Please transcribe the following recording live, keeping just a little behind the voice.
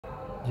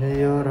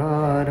Jaya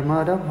Radha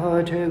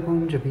Madhava Jaya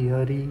Kunja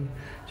Bihari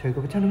Jaya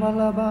Gopachan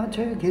Vallabha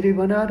Jaya Giri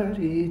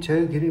Banarari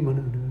Jaya Giri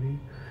Mananari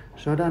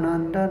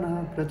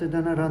Sadanandana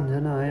Pratidana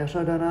Ranjana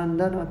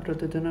Yasadanandana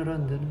Pratidana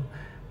Ranjana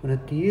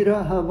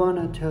Manatira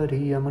Havana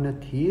Chari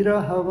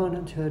Amanatira Havana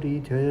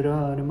Chari Jaya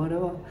Radha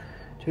Madhava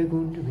Jaya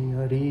Kunja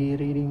Bihari.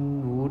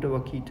 Reading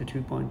Uddhava Gita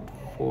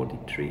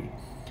 2.43.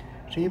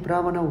 Sri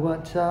Brahmana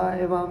Vatsa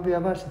Evam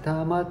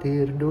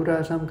Vyavasthamatir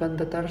Durasam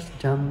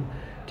Kantatarsham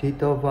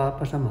Chito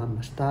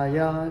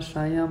Vapasamhamastaya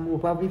Sayam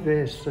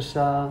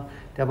Upavivesasa.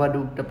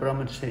 The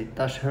Brahman said,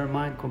 thus her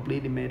mind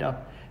completely made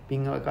up,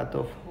 being cut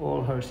off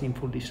all her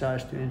sinful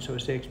desires to enjoy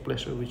sex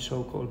pleasure with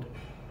so-called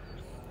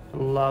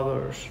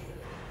lovers.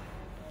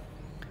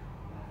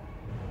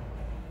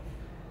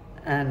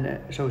 And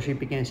so she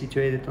became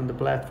situated on the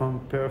platform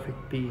of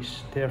perfect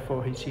peace.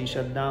 Therefore she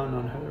sat down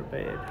on her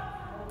bed.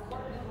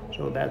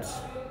 So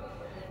that's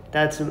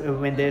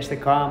when there's the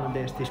karma,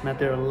 there's this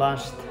material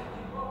lust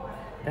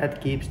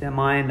that keeps the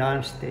mind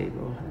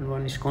unstable, and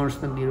one is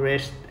constantly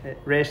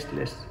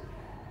restless,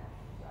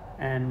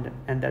 and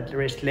that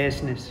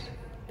restlessness,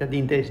 that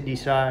intense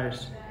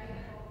desires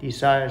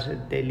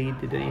that they lead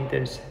to the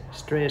intense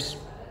stress.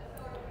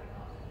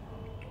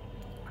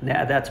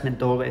 The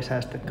attachment always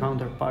has the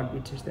counterpart,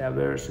 which is the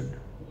aversion.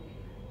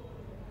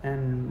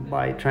 And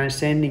by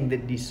transcending the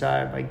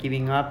desire, by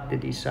giving up the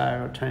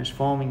desire or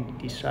transforming the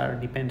desire,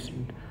 depends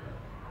on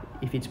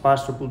if it's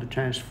possible to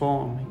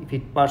transform, if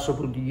it's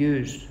possible to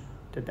use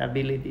that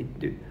ability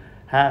to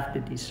have the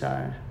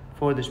desire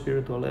for the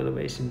spiritual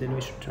elevation, then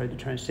we should try to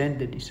transcend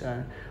the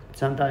desire. But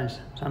sometimes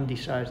some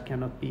desires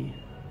cannot be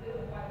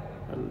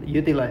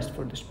utilized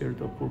for the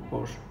spiritual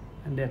purpose,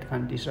 and that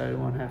kind of desire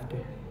one have to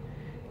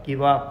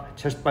give up.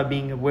 Just by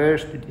being aware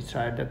of the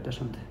desire, that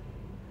doesn't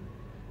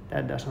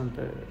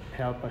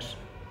help us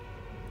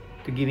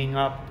to giving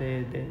up.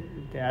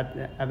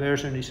 The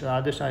aversion is the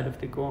other side of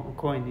the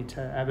coin. It's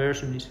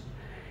aversion is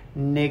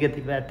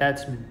negative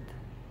attachment,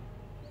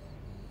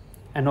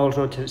 and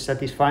also just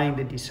satisfying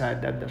the desire,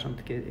 that doesn't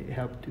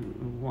help to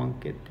one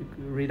get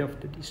rid of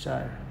the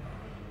desire,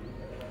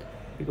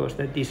 because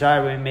the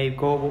desire may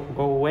go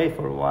away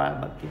for a while,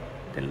 but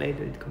then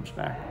later it comes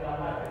back,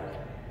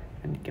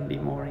 and it can be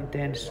more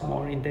intense.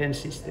 More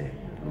intense is the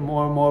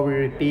more we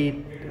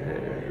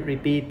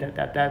repeat that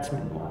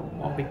attachment,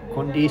 more we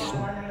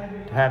condition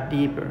to have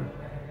deeper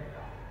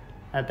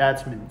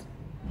attachment.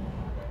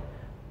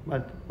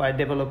 But by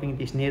developing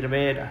this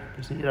nirvana,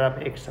 this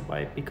nirapeksha,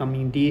 by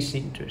becoming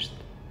disinterested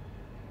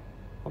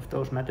of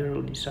those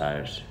material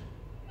desires,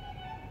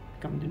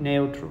 becoming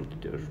neutral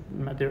to those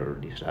material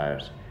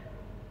desires,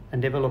 and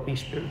developing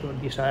spiritual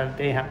desire,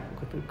 they have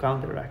to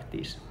counteract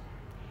these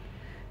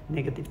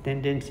negative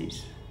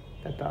tendencies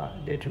that are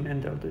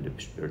detrimental to the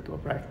spiritual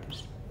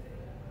practice.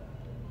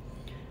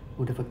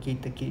 Uddhava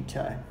Gita Ki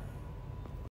Jai.